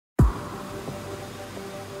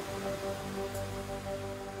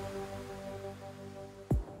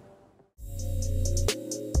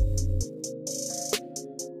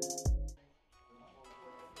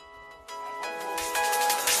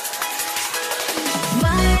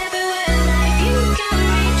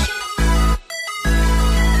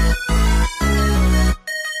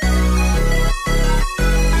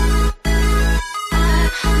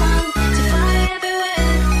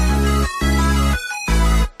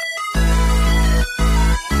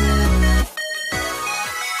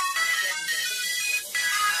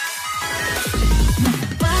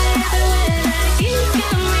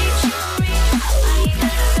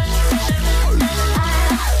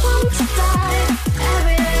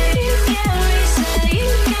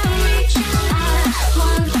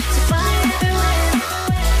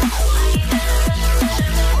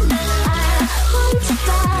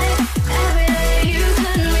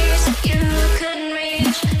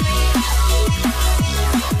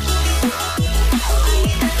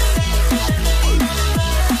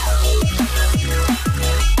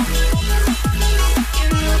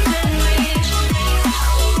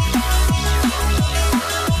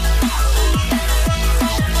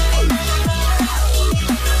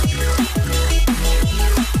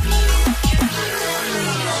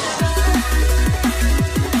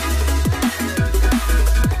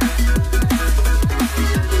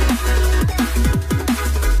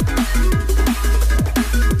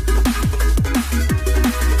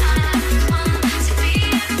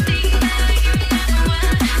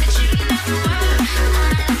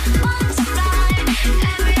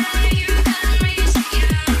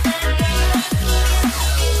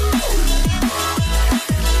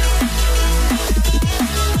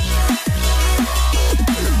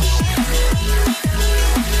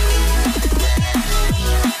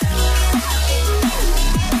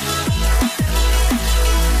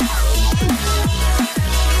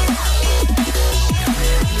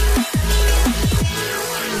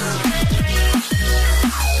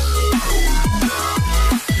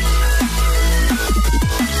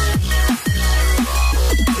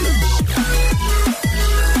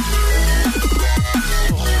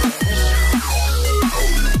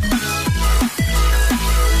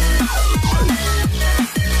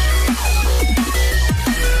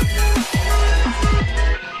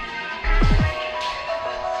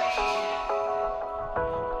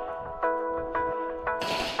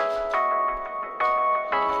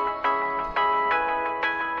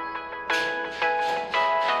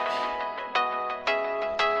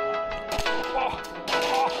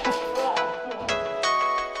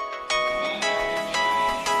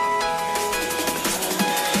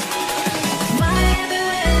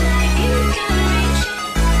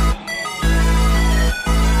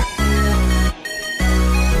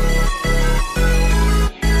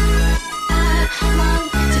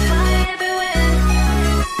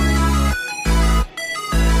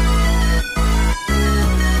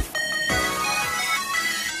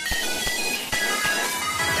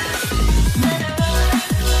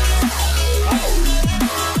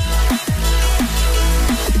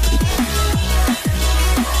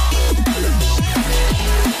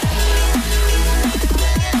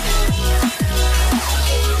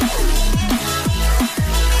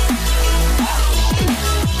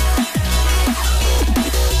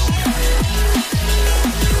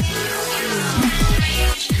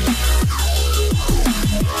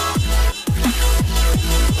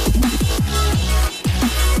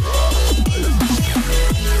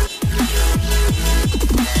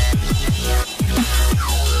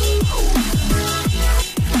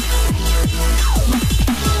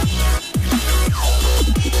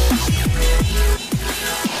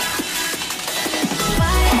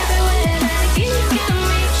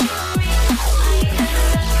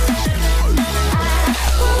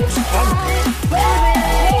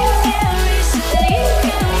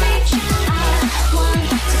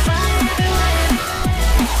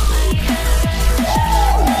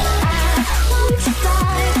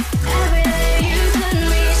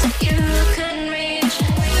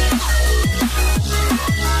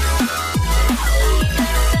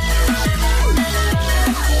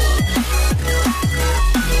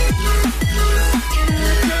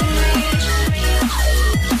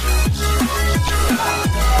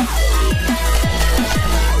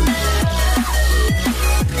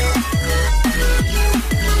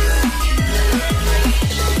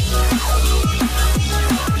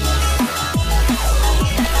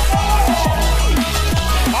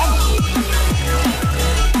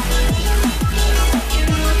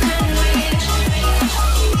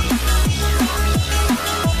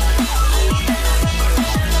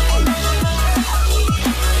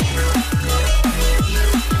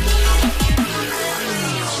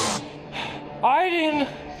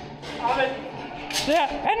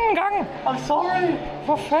I'm sorry.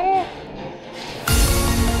 For fanden.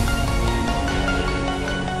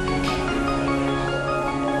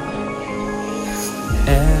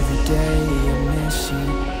 Every day I miss you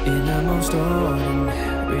in the most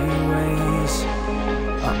ordinary ways.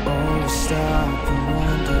 I always stop and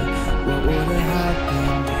wonder what would have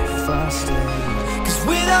happened if I stayed. 'Cause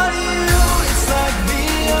without you, it's like the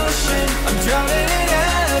ocean. I'm drowning in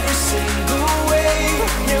every single wave.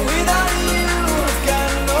 Yeah, without you, I've got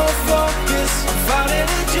no focus. I'm fighting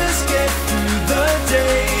to just get through the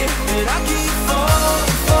day. And I keep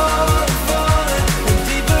falling, falling, falling, and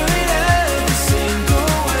deeper in every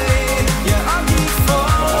single wave. Yeah, I keep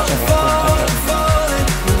falling, falling, falling,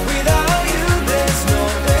 but without you, there's no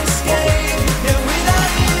escape. Yeah,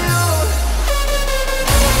 without you.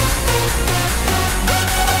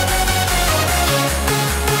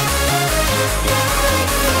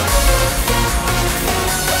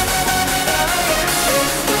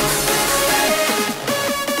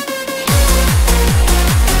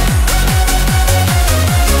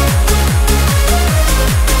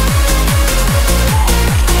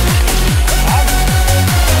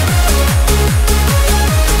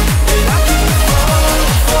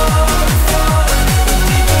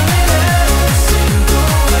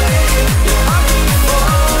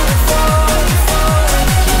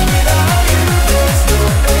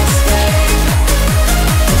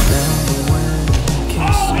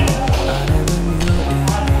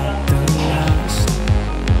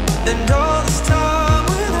 And all this time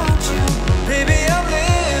without you, baby, I'm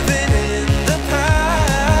living in the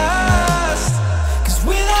past. 'Cause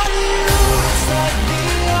without you, it's like the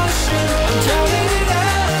ocean. I'm drowning in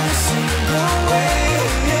every single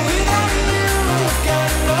wave. Yeah, without you, I've got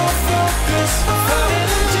no focus. I'm fighting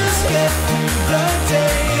to just get through the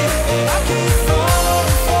day. And I keep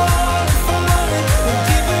falling, falling, falling, and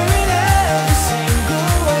deeper in every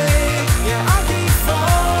single wave. Yeah, I keep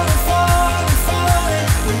falling, falling, falling,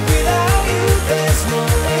 and without you, there's no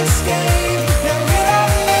escape. Yeah, without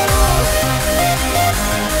you.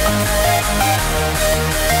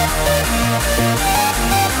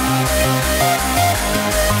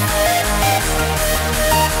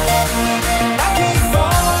 I keep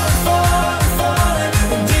falling, falling, falling,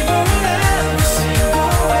 and deeper in every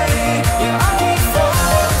single wave. Yeah, I keep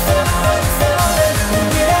falling, falling, falling, and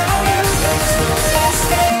without you, there's no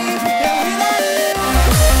escape. Yeah, without you.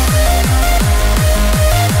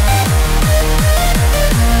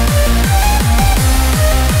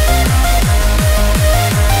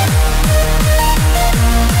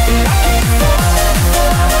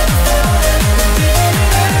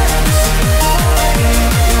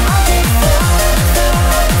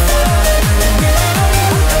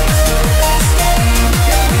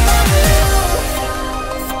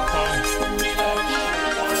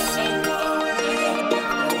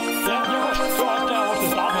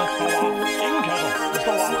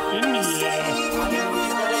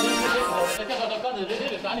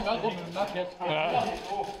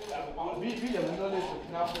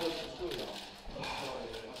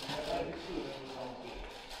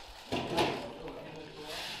 Ja.